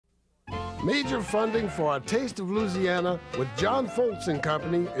Major funding for A Taste of Louisiana with John Folse and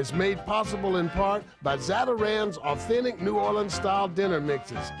Company is made possible in part by Zatarain's authentic New Orleans-style dinner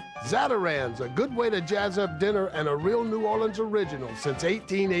mixes. Zatarain's, a good way to jazz up dinner and a real New Orleans original since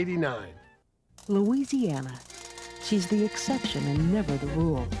 1889. Louisiana. She's the exception and never the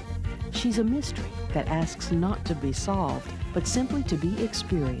rule. She's a mystery that asks not to be solved, but simply to be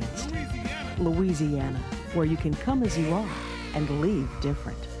experienced. Louisiana, where you can come as you are and leave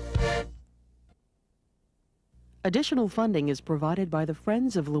different. Additional funding is provided by the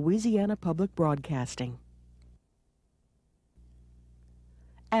Friends of Louisiana Public Broadcasting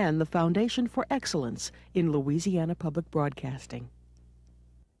and the Foundation for Excellence in Louisiana Public Broadcasting.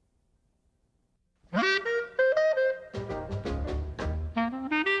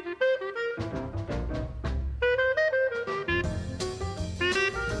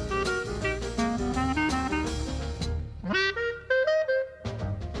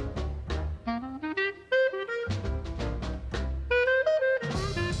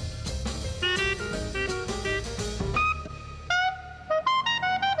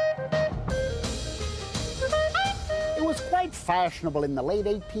 Fashionable in the late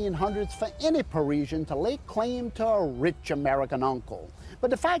 1800s for any Parisian to lay claim to a rich American uncle. But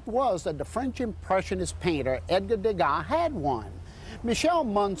the fact was that the French impressionist painter Edgar Degas had one. Michel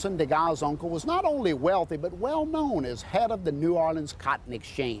Munson, Degas' uncle, was not only wealthy but well known as head of the New Orleans Cotton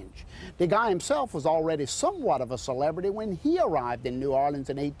Exchange. Degas himself was already somewhat of a celebrity when he arrived in New Orleans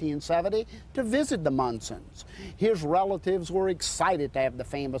in 1870 to visit the Munsons. His relatives were excited to have the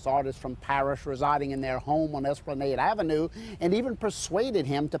famous artist from Paris residing in their home on Esplanade Avenue and even persuaded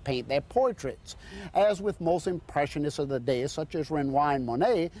him to paint their portraits. As with most impressionists of the day, such as Renoir and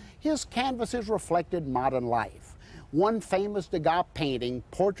Monet, his canvases reflected modern life. One famous Degas painting,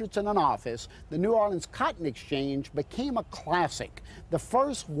 Portraits in an Office, the New Orleans Cotton Exchange, became a classic, the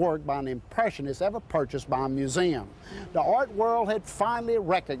first work by an impressionist ever purchased by a museum. The art world had finally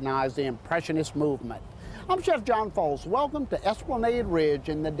recognized the impressionist movement. I'm Chef John Folse. Welcome to Esplanade Ridge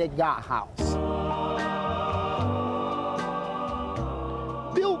in the Degas House.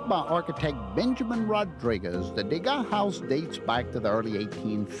 Built by architect Benjamin Rodriguez, the Degas House dates back to the early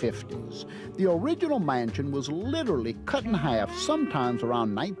 1850s. The original mansion was literally cut in half sometimes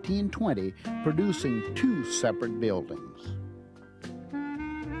around 1920, producing two separate buildings.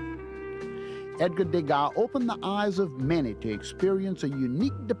 Edgar Degas opened the eyes of many to experience a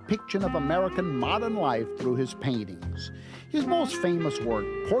unique depiction of American modern life through his paintings. His most famous work,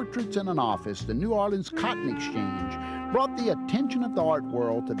 Portraits in an Office, the New Orleans Cotton Exchange, brought the attention of the art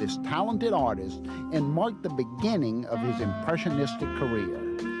world to this talented artist and marked the beginning of his impressionistic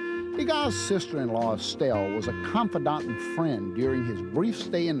career. Degas' sister-in-law, Estelle, was a confidant and friend during his brief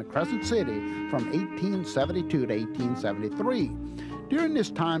stay in the Crescent City from 1872 to 1873. During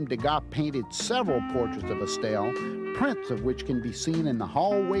this time, Degas painted several portraits of Estelle, prints of which can be seen in the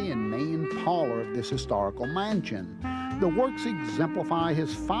hallway and main parlor of this historical mansion. The works exemplify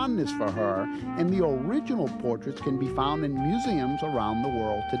his fondness for her, and the original portraits can be found in museums around the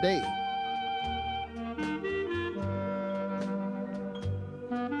world today.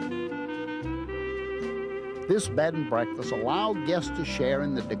 This bed and breakfast allowed guests to share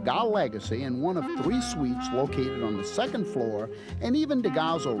in the Degas legacy in one of three suites located on the second floor, and even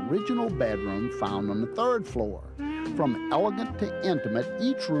Degas' original bedroom found on the third floor. From elegant to intimate,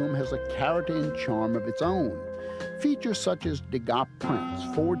 each room has a character and charm of its own. Features such as Degas prints,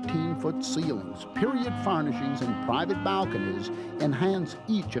 14-foot ceilings, period furnishings, and private balconies enhance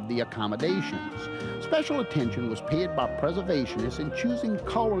each of the accommodations. Special attention was paid by preservationists in choosing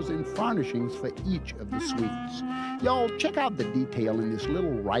colors and furnishings for each of the suites. Y'all, check out the detail in this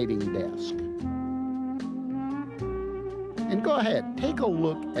little writing desk. And go ahead, take a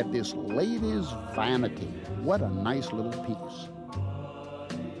look at this lady's vanity. What a nice little piece.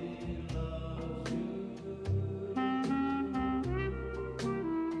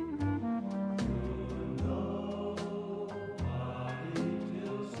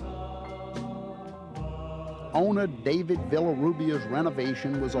 Owner David Villarubio's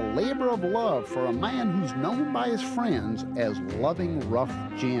renovation was a labor of love for a man who's known by his friends as Loving Rough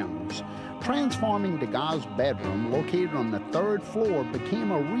Gems. Transforming Degas' bedroom, located on the third floor,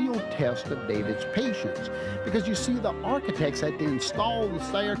 became a real test of David's patience, because you see, the architects had to install the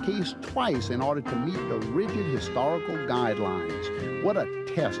staircase twice in order to meet the rigid historical guidelines. What a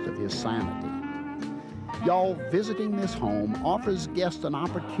test of his sanity. Y'all, visiting this home offers guests an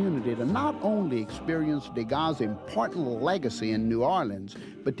opportunity to not only experience Degas' important legacy in New Orleans,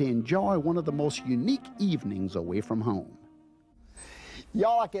 but to enjoy one of the most unique evenings away from home.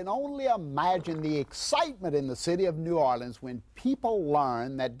 Y'all, I can only imagine the excitement in the city of New Orleans when people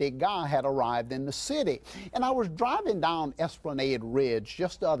learned that Degas had arrived in the city. And I was driving down Esplanade Ridge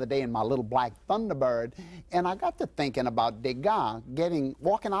just the other day in my little black Thunderbird, and I got to thinking about Degas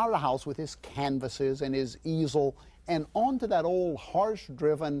walking out of the house with his canvases and his easel and onto that old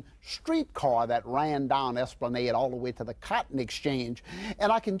horse-driven streetcar that ran down Esplanade all the way to the Cotton Exchange.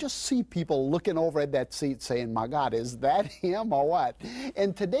 And I can just see people looking over at that seat saying, my God, is that him or what?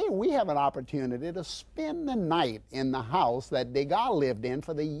 And today we have an opportunity to spend the night in the house that Degas lived in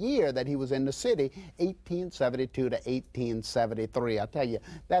for the year that he was in the city, 1872 to 1873. I tell you,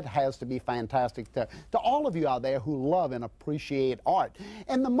 that has to be fantastic to all of you out there who love and appreciate art.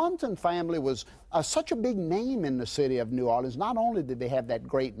 And the Munson family was such a big name in the city of New Orleans. Not only did they have that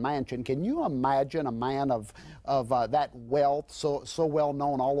great mansion, can you imagine a man of that wealth, so well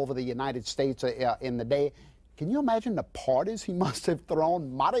known all over the United States in the day? Can you imagine the parties he must have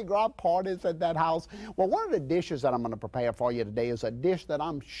thrown, Mardi Gras parties at that house? Well, one of the dishes that I'm going to prepare for you today is a dish that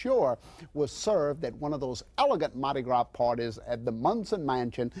I'm sure was served at one of those elegant Mardi Gras parties at the Munson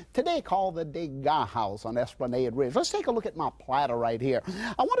Mansion, today called the Degas House on Esplanade Ridge. Let's take a look at my platter right here.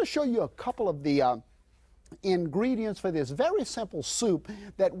 I want to show you a couple of the ingredients for this very simple soup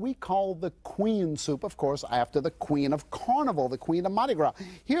that we call the Queen soup, of course, after the Queen of Carnival, the Queen of Mardi Gras.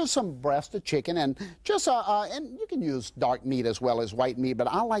 Here's some breast of chicken, and just and you can use dark meat as well as white meat, but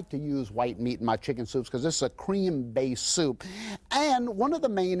I like to use white meat in my chicken soups because this is a cream-based soup. And one of the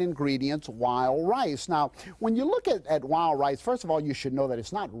main ingredients, wild rice. Now, when you look at wild rice, first of all, you should know that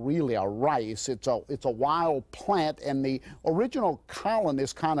it's not really a rice. It's a wild plant, and the original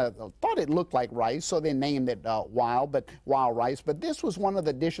colonists kind of thought it looked like rice, so they named it wild rice. But this was one of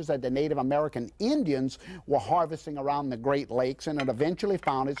the dishes that the Native American Indians were harvesting around the Great Lakes, and it eventually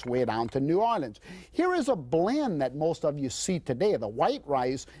found its way down to New Orleans. Here is a blend that most of you see today, the white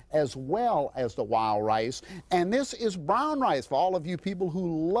rice as well as the wild rice. And this is brown rice. For all of you people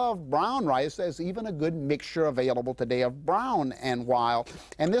who love brown rice, there's even a good mixture available today of brown and wild.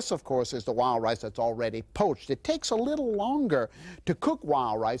 And this, of course, is the wild rice that's already poached. It takes a little longer to cook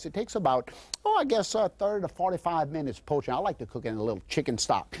wild rice. It takes about, I guess 30 to 45 minutes poaching. I like to cook it in a little chicken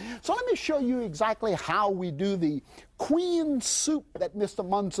stock. So let me show you exactly how we do the Queen soup that Mr.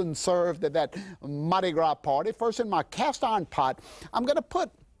 Munson served at that Mardi Gras party. First, in my cast iron pot, I'm going to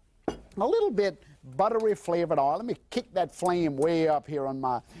put a little bit buttery flavored oil. Let me kick that flame way up here on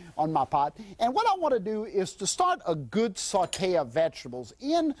my pot. And what I want to do is to start a good saute of vegetables.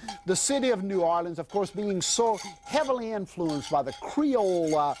 In the city of New Orleans, of course, being so heavily influenced by the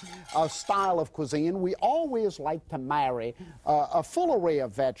Creole style of cuisine, we always like to marry a full array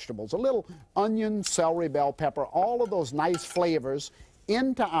of vegetables. A little onion, celery, bell pepper, all of those nice flavors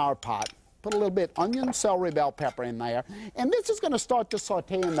into our pot. Put a little bit onion, celery, bell pepper in there. And this is going to start to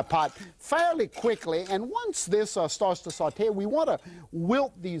saute in the pot fairly quickly. And once this starts to saute, we want to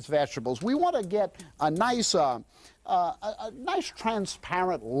wilt these vegetables. We want to get a nice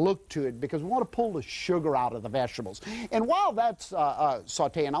transparent look to it because we want to pull the sugar out of the vegetables. And while that's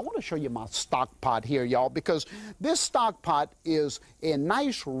sauteing, I want to show you my stock pot here, y'all, because this stock pot is a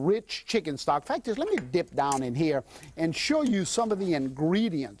nice, rich chicken stock. In fact, let me dip down in here and show you some of the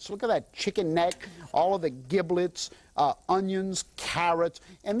ingredients. Look at that chicken neck, all of the giblets, onions, carrots,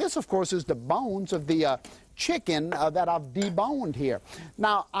 and this, of course, is the bones of the chicken that I've deboned here.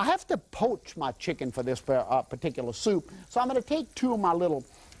 Now, I have to poach my chicken for this particular soup, so I'm going to take two of my little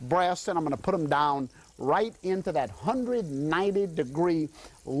breasts and I'm going to put them down right into that 190-degree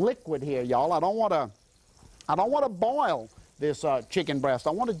liquid here, y'all. I don't want to boil this chicken breast.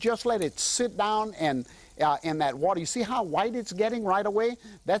 I want to just let it sit down and in that water. You see how white it's getting right away?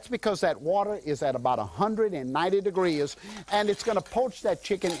 That's because that water is at about 190 degrees, and it's going to poach that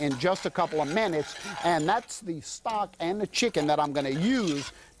chicken in just a couple of minutes, and that's the stock and the chicken that I'm going to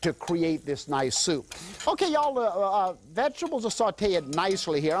use to create this nice soup. Okay, y'all, the vegetables are sauteed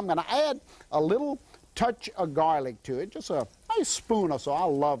nicely here. I'm going to add a little touch of garlic to it, just a nice spoon or so. I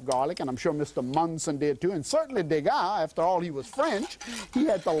love garlic, and I'm sure Mr. Munson did too, and certainly Degas. After all, he was French. He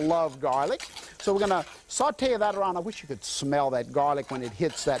had to love garlic. So we're going to saute that around. I wish you could smell that garlic when it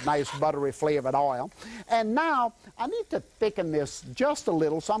hits that nice buttery flavored oil. And now I need to thicken this just a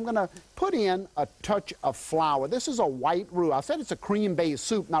little, so I'm going to put in a touch of flour. This is a white roux. I said it's a cream-based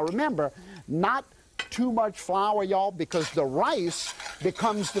soup. Now remember, not too much flour, y'all, because the rice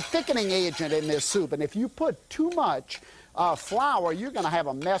becomes the thickening agent in this soup. And if you put too much flour, you're going to have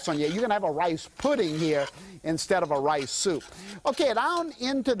a mess on you. You're going to have a rice pudding here instead of a rice soup. Okay, down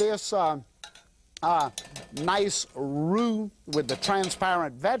into this nice roux with the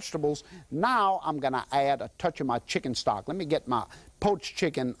transparent vegetables. Now I'm going to add a touch of my chicken stock. Let me get my poached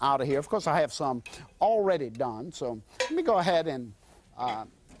chicken out of here. Of course, I have some already done, so let me go ahead and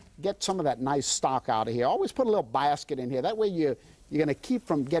get some of that nice stock out of here. Always put a little basket in here. That way you're going to keep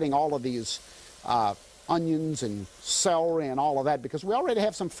from getting all of these onions and celery and all of that, because we already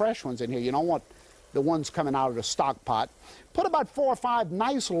have some fresh ones in here. You don't want the ones coming out of the stock pot. Put about 4 or 5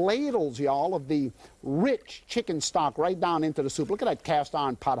 nice ladles, y'all, of the rich chicken stock right down into the soup. Look at that cast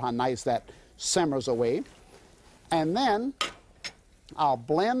iron pot, how nice that simmers away. And then I'll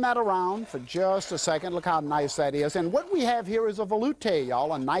blend that around for just a second. Look how nice that is. And what we have here is a velouté,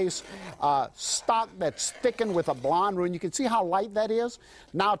 y'all, a nice stock that's thickened with a blonde roux. And you can see how light that is.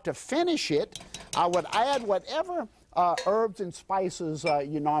 Now, to finish it, I would add whatever herbs and spices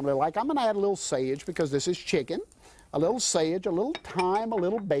you normally like. I'm going to add a little sage because this is chicken. A little sage, a little thyme, a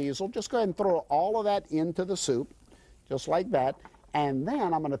little basil. Just go ahead and throw all of that into the soup, just like that. And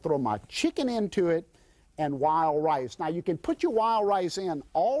then I'm going to throw my chicken into it and wild rice. Now, you can put your wild rice in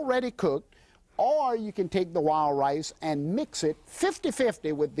already cooked, or you can take the wild rice and mix it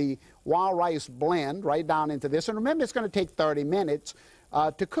 50-50 with the wild rice blend right down into this. And remember, it's going to take 30 minutes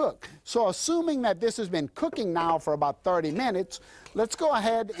to cook. So assuming that this has been cooking now for about 30 minutes, let's go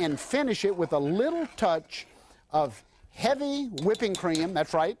ahead and finish it with a little touch of heavy whipping cream.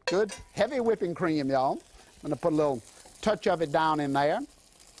 That's right, good heavy whipping cream, y'all. I'm going to put a little touch of it down in there.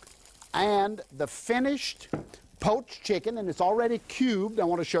 And the finished poached chicken, and it's already cubed. I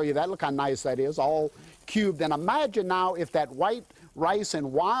want to show you that. Look how nice that is, all cubed. And imagine now if that white rice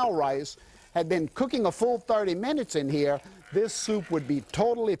and wild rice had been cooking a full 30 minutes in here, this soup would be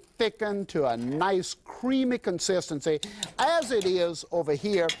totally thickened to a nice creamy consistency, as it is over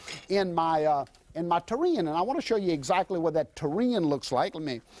here in my terrine. And I want to show you exactly what that terrine looks like. Let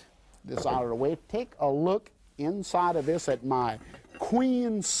me get this out of the way. Take a look inside of this at my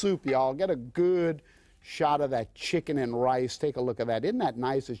queen soup, y'all. Get a good shot of that chicken and rice. Take a look at that. Isn't that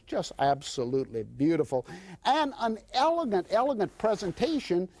nice? It's just absolutely beautiful. And an elegant, elegant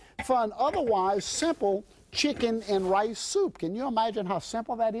presentation for an otherwise simple chicken and rice soup. Can you imagine how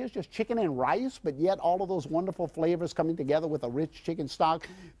simple that is? Just chicken and rice, but yet all of those wonderful flavors coming together with a rich chicken stock.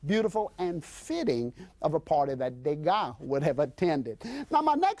 Beautiful and fitting of a party that Degas would have attended. Now,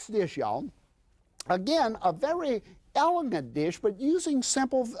 my next dish, y'all, again, a very elegant dish, but using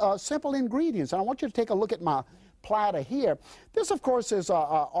simple ingredients. And I want you to take a look at my platter here. This, of course, is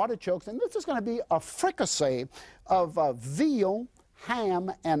artichokes, and this is going to be a fricassee of veal,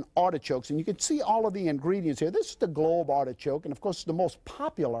 ham, and artichokes. And you can see all of the ingredients here. This is the globe artichoke, and of course, the most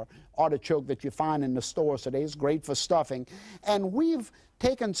popular artichoke that you find in the stores today. Is great for stuffing. And we've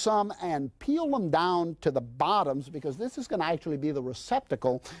taken some and peeled them down to the bottoms, because this is going to actually be the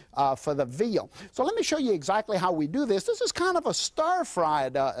receptacle for the veal. So let me show you exactly how we do this. This is kind of a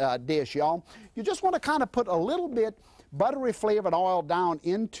stir-fried dish, y'all. You just want to kind of put a little bit buttery flavored oil down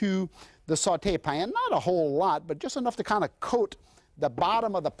into the saute pan. Not a whole lot, but just enough to kind of coat the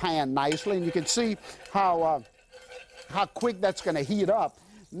bottom of the pan nicely. And you can see how quick that's going to heat up.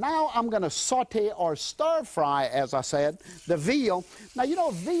 Now I'm going to saute or stir fry, as I said, the veal. Now, you know,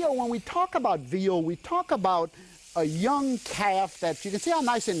 veal, when we talk about veal, we talk about a young calf that, you can see how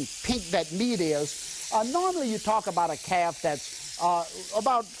nice and pink that meat is. Normally you talk about a calf that's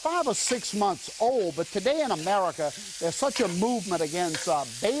about 5 or 6 months old, but today in America, there's such a movement against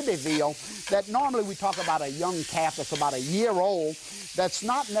baby veal that normally we talk about a young calf that's about a year old that's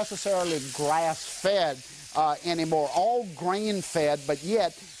not necessarily grass-fed anymore, all grain-fed, but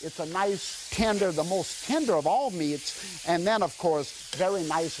yet it's a nice tender, the most tender of all meats, and then, of course, very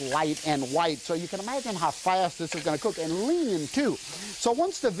nice light and white. So you can imagine how fast this is going to cook, and lean, too. So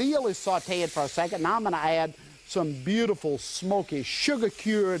once the veal is sauteed for a second, now I'm going to add some beautiful, smoky,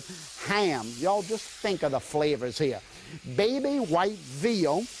 sugar-cured ham. Y'all just think of the flavors here. Baby white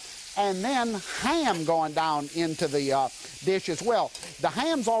veal, and then ham going down into the dish as well. The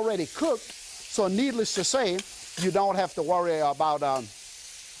ham's already cooked, so needless to say, you don't have to worry about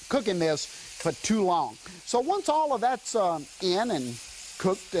cooking this for too long. So once all of that's in and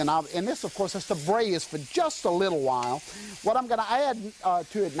cooked, and this, of course, has to braise for just a little while. What I'm going to add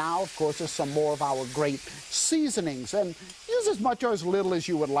to it now, of course, is some more of our great seasonings. And use as much or as little as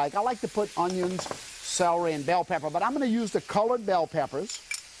you would like. I like to put onions, celery, and bell pepper, but I'm going to use the colored bell peppers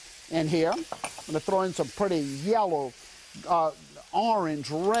in here. I'm going to throw in some pretty yellow, orange,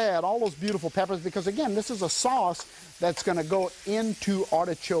 red, all those beautiful peppers, because again, this is a sauce that's going to go into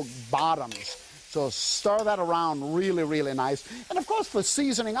artichoke bottoms. So stir that around really, really nice. And of course, for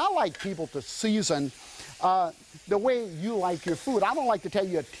seasoning, I like people to season the way you like your food. I don't like to tell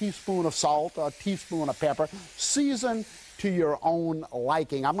you a teaspoon of salt or a teaspoon of pepper. Season to your own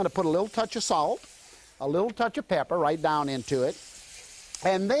liking. I'm going to put a little touch of salt, a little touch of pepper right down into it.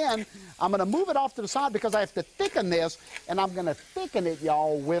 And then I'm going to move it off to the side because I have to thicken this, and I'm going to thicken it,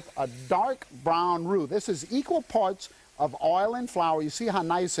 y'all, with a dark brown roux. This is equal parts of oil and flour. You see how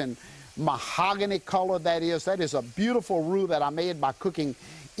nice and mahogany color that is? That is a beautiful roux that I made by cooking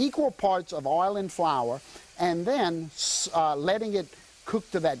equal parts of oil and flour and then letting it cook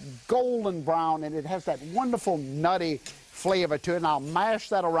to that golden brown, and it has that wonderful nutty flavor to it. And I'll mash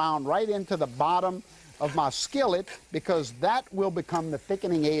that around right into the bottom of my skillet because that will become the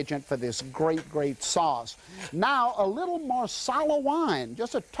thickening agent for this great, great sauce. Now, a little Marsala wine,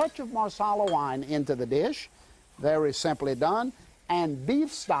 just a touch of Marsala wine into the dish. Very simply done. And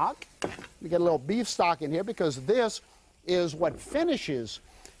beef stock. We get a little beef stock in here because this is what finishes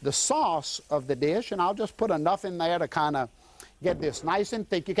the sauce of the dish. And I'll just put enough in there to kind of get this nice and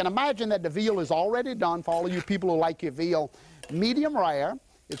thick. You can imagine that the veal is already done for all of you people who like your veal medium rare.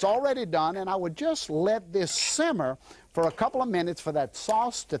 It's already done, and I would just let this simmer for a couple of minutes for that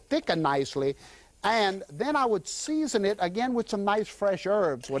sauce to thicken nicely, and then I would season it again with some nice fresh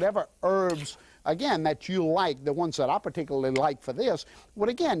herbs, whatever herbs, again, that you like. The ones that I particularly like for this would,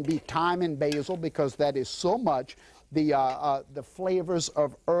 again, be thyme and basil because that is so much the flavors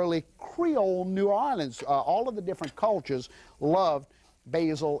of early Creole New Orleans. All of the different cultures loved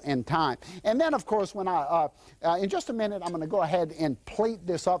basil and thyme. And then, of course, when in just a minute, I'm going to go ahead and plate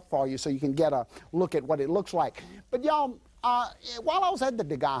this up for you so you can get a look at what it looks like. But y'all, while I was at the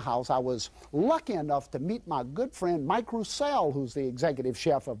Degas House, I was lucky enough to meet my good friend Mike Roussel, who's the executive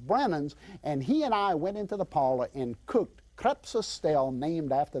chef of Brennan's, and he and I went into the parlor and cooked Crepes Estelle,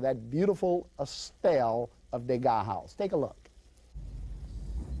 named after that beautiful Estelle of Degas House. Take a look.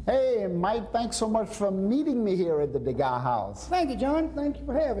 Hey, Mike, thanks so much for meeting me here at the Degas House. Thank you, John. Thank you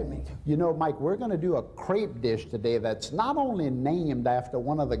for having me. You know, Mike, we're going to do a crepe dish today that's not only named after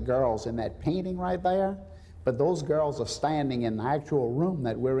one of the girls in that painting right there, but those girls are standing in the actual room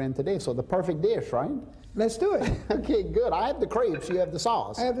that we're in today. So the perfect dish, right? Let's do it. Okay, good. I have the crepes. You have the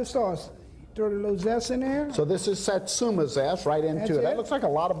sauce. I have the sauce. Throw a little zest in there. So this is Satsuma zest right into it. That looks like a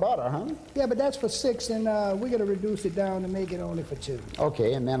lot of butter, huh? Yeah, but that's for 6, and we're going to reduce it down to make it only for 2.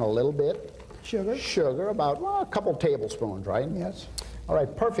 Okay, and then a little bit. Sugar. Sugar, about a couple tablespoons, right? Yes. All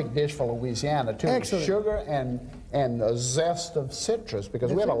right, perfect dish for Louisiana, too. Excellent. Sugar and a zest of citrus,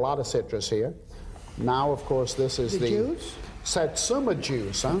 because we have a lot of citrus here. Now, of course, this is the juice? Satsuma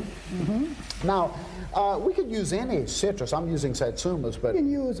juice, huh? Mm-hmm. Now, we could use any citrus. I'm using Satsumas, but... You can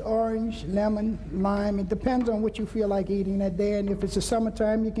use orange, lemon, lime. It depends on what you feel like eating that day. And if it's the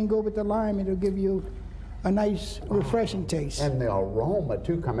summertime, you can go with the lime. It'll give you a nice, refreshing taste. And the aroma,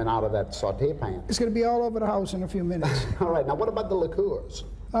 too, coming out of that saute pan. It's going to be all over the house in a few minutes. All right. Now, what about the liqueurs?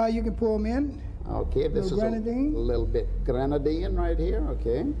 You can pour them in. Okay. This is a little bit grenadine right here.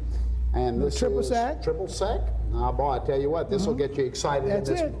 Okay. And this triple is sec. Triple sec. Now, boy, I tell you what, this will get you excited in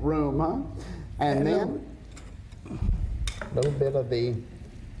this room, huh? And then a little bit of the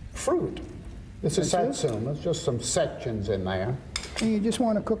fruit. This is Satsuma. It's just some sections in there. And you just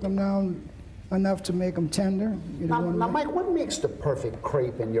want to cook them down enough to make them tender. Now, Mike, what makes the perfect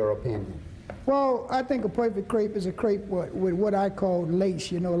crepe in your opinion? Well, I think a perfect crepe is a crepe with what I call lace.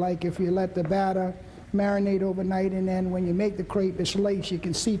 You know, like if you let the batter marinate overnight, and then when you make the crepe, it's lace. You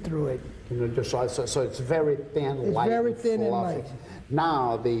can see through it. You know, just so it's very thin, light, very thin and fluffy. light.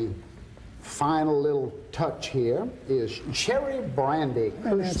 Now the final little touch here is cherry brandy,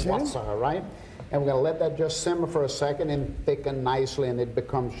 Fricassees, right? And we're going to let that just simmer for a second and thicken nicely, and it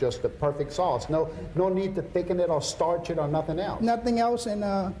becomes just a perfect sauce. No need to thicken it or starch it or nothing else. Nothing else,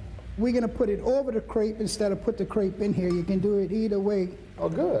 and we're going to put it over the crepe instead of put the crepe in here. You can do it either way. Oh,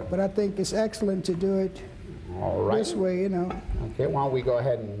 good. But I think it's excellent to do it this way, you know. Okay, why don't we go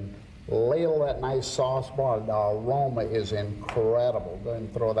ahead and ladle that nice sauce bar. The aroma is incredible. Go ahead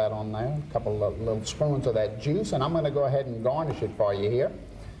and throw that on there. A couple of little spoons of that juice, and I'm going to go ahead and garnish it for you here.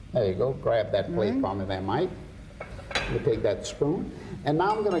 There you go. Grab that plate from me there, Mike. You take that spoon. And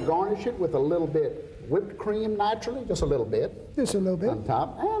now I'm going to garnish it with a little bit whipped cream, naturally, just a little bit. Just a little bit. On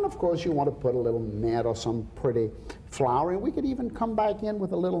top. And, of course, you want to put a little mint or some pretty flour. And we could even come back in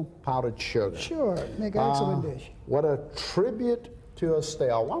with a little powdered sugar. Sure. Make an excellent dish. What a tribute to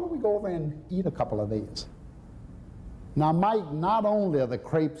Estelle. Why don't we go over and eat a couple of these? Now, Mike, not only are the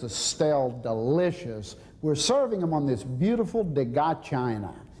crepes Estelle delicious, we're serving them on this beautiful Degas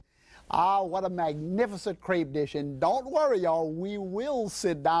china. Ah, what a magnificent crepe dish. And don't worry, y'all, we will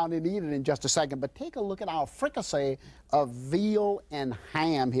sit down and eat it in just a second. But take a look at our fricassee of veal and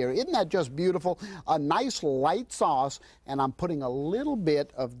ham here. Isn't that just beautiful? A nice light sauce, and I'm putting a little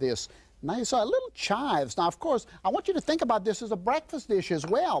bit of this Nice little chives. Now, of course, I want you to think about this as a breakfast dish as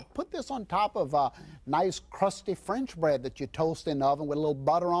well. Put this on top of nice crusty French bread that you toast in the oven with a little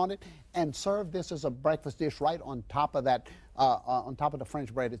butter on it, and serve this as a breakfast dish right on top of that, on top of the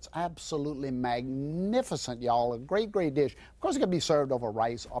French bread. It's absolutely magnificent, y'all. A great, great dish. Of course, it can be served over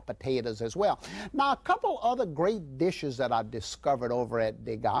rice or potatoes as well. Now, a couple other great dishes that I've discovered over at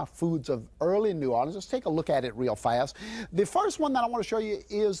Degas, foods of early New Orleans. Let's take a look at it real fast. The first one that I want to show you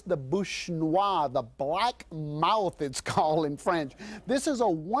is the bouche noire, the black mouth, it's called in French. This is a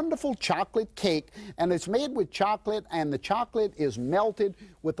wonderful chocolate cake, and it's made with chocolate, and the chocolate is melted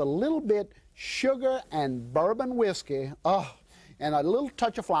with a little bit sugar and bourbon whiskey, and a little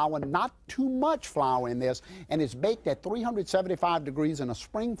touch of flour, not too much flour in this, and it's baked at 375 degrees in a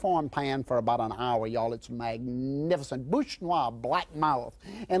spring-form pan for about an hour, y'all. It's magnificent. Bouche noire, black mouth.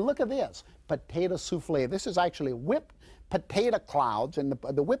 And look at this, potato souffle. This is actually whipped potato clouds, and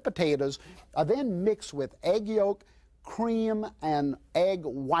the whipped potatoes are then mixed with egg yolk, cream, and egg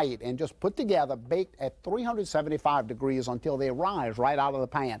white, and just put together, baked at 375 degrees until they rise right out of the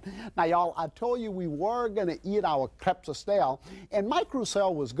pan. Now, y'all, I told you we were going to eat our Crepes Estelle, and Mike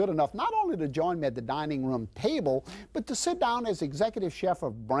Roussel was good enough not only to join me at the dining room table, but to sit down as executive chef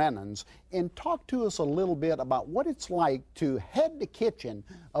of Brennan's and talk to us a little bit about what it's like to head the kitchen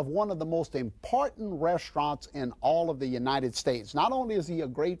of one of the most important restaurants in all of the United States. Not only is he a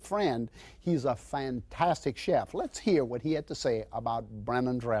great friend, he's a fantastic chef. Let's hear what he had to say about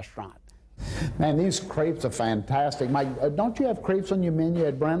Brennan's restaurant. Man, these crepes are fantastic. Mike, don't you have crepes on your menu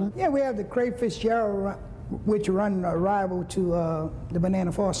at Brennan? Yeah, we have the crepe Fitzgerald, which run a rival to the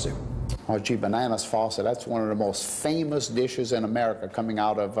banana Folse. Oh, gee, bananas Folse, that's one of the most famous dishes in America coming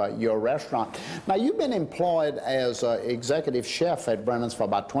out of your restaurant. Now, you've been employed as executive chef at Brennan's for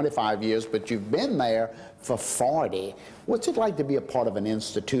about 25 years, but you've been there for 40. What's it like to be a part of an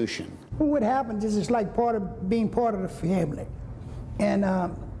institution? Well, what happens is it's like being part of the family. And,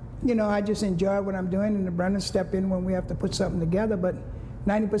 you know, I just enjoy what I'm doing, and the Brennans step in when we have to put something together, but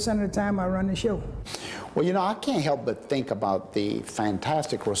 90% of the time I run the show. Well, you know, I can't help but think about the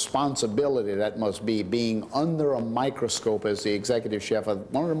fantastic responsibility that must be being under a microscope as the executive chef of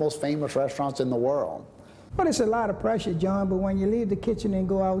one of the most famous restaurants in the world. Well, it's a lot of pressure, John, but when you leave the kitchen and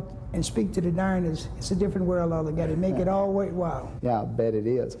go out and speak to the diners, it's a different world altogether. Make it all worthwhile. Yeah, I bet it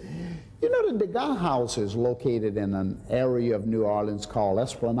is. You know, the Degas House is located in an area of New Orleans called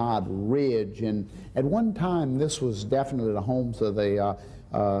Esplanade Ridge, and at one time this was definitely the home to the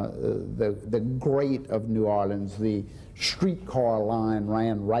great of New Orleans. The streetcar line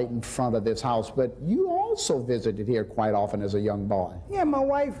ran right in front of this house, but you also visited here quite often as a young boy. Yeah, my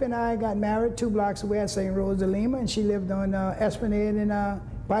wife and I got married 2 blocks away at St. Rose de Lima, and she lived on Esplanade in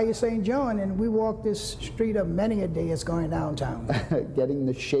Bayou St. John, and we walked this street up many a day as going downtown. Getting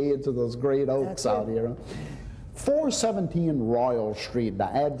the shades of those great oaks out here. 417 Royal Street, the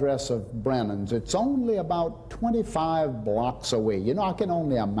address of Brennan's. It's only about 25 blocks away. You know, I can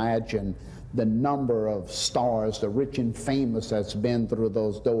only imagine the number of stars, the rich and famous that's been through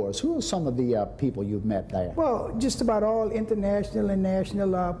those doors. Who are some of the people you've met there? Well, just about all international and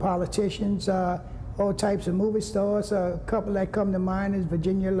national politicians, all types of movie stars. A couple that come to mind is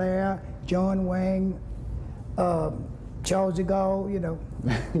Virginia Lair, John Wayne, Charles de Gaulle, you know.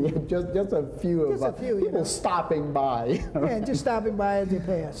 Yeah, just a few of people, you know, stopping by. Yeah, just stopping by as they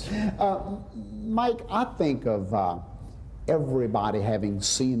pass. Mike, I think of everybody having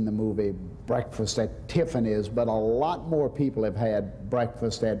seen the movie Breakfast at Tiffany's, but a lot more people have had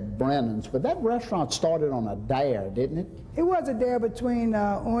breakfast at Brennan's. But that restaurant started on a dare, didn't it? It was a dare between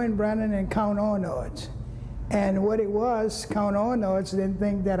Owen Brennan and Count Arnolds. And what it was, Count Arnolds didn't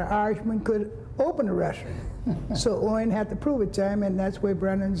think that an Irishman could open a restaurant. So Owen had to prove it to him, and that's where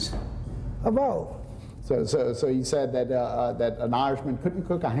Brennan's evolved. So you said that that an Irishman couldn't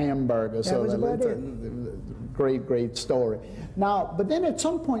cook a hamburger. That was about it. Great story. Now, but then at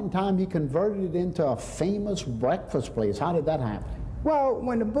some point in time, he converted it into a famous breakfast place. How did that happen? Well,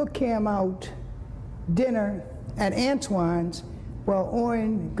 when the book came out, Dinner at Antoine's, well,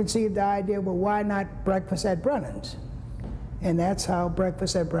 Owen conceived the idea, well, why not breakfast at Brennan's? And that's how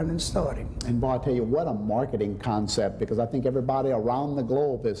Breakfast at Brennan's started. And boy, I tell you, what a marketing concept, because I think everybody around the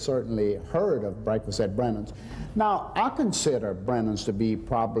globe has certainly heard of Breakfast at Brennan's. Now, I consider Brennan's to be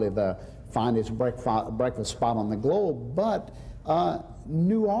probably the finest breakfast spot on the globe, but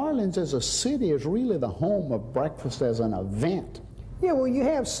New Orleans as a city is really the home of breakfast as an event. Yeah, well, you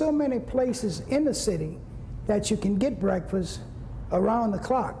have so many places in the city that you can get breakfast around the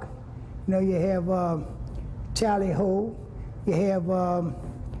clock. You know, you have Tally Ho, you have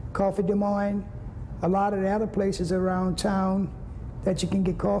Coffee Des Moines, a lot of the other places around town, that you can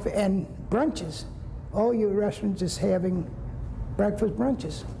get coffee, and brunches. All your restaurants is having breakfast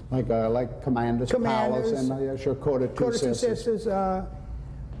brunches. Like Commander's Palace and your Quarter Two Sisters.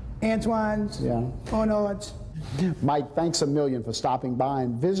 Antoine's, Onard's. Mike, thanks a million for stopping by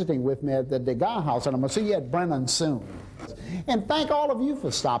and visiting with me at the Degas House, and I'm going to see you at Brennan soon. And thank all of you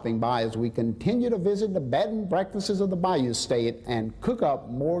for stopping by as we continue to visit the bed and breakfasts of the Bayou State and cook up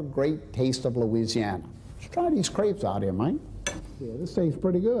more great Taste of Louisiana. Let's try these crepes out here, Mike. Yeah, this tastes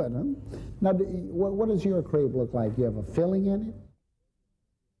pretty good, huh? Now, what does your crepe look like? You have a filling in it?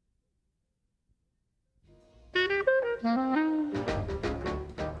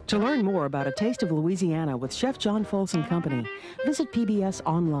 To learn more about A Taste of Louisiana with Chef John Folse and Company, visit PBS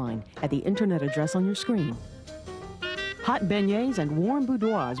online at the internet address on your screen. Hot beignets and warm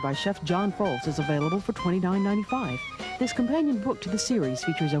boudoirs by Chef John Folse is available for $29.95. This companion book to the series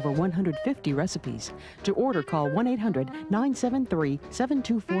features over 150 recipes. To order, call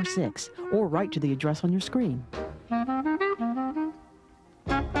 1-800-973-7246 or write to the address on your screen.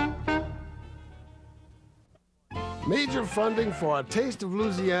 Major funding for A Taste of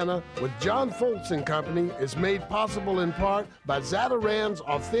Louisiana with John Folse and Company is made possible in part by Zatarain's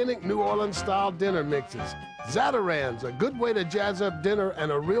authentic New Orleans-style dinner mixes. Zatarain's, a good way to jazz up dinner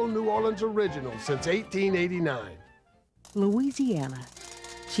and a real New Orleans original since 1889. Louisiana.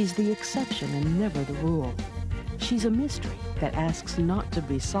 She's the exception and never the rule. She's a mystery that asks not to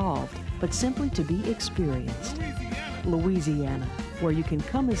be solved, but simply to be experienced. Louisiana, where you can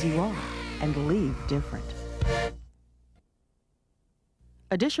come as you are and leave different.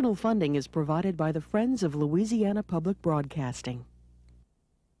 Additional funding is provided by the Friends of Louisiana Public Broadcasting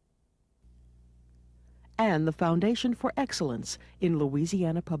and the Foundation for Excellence in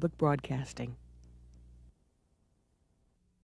Louisiana Public Broadcasting.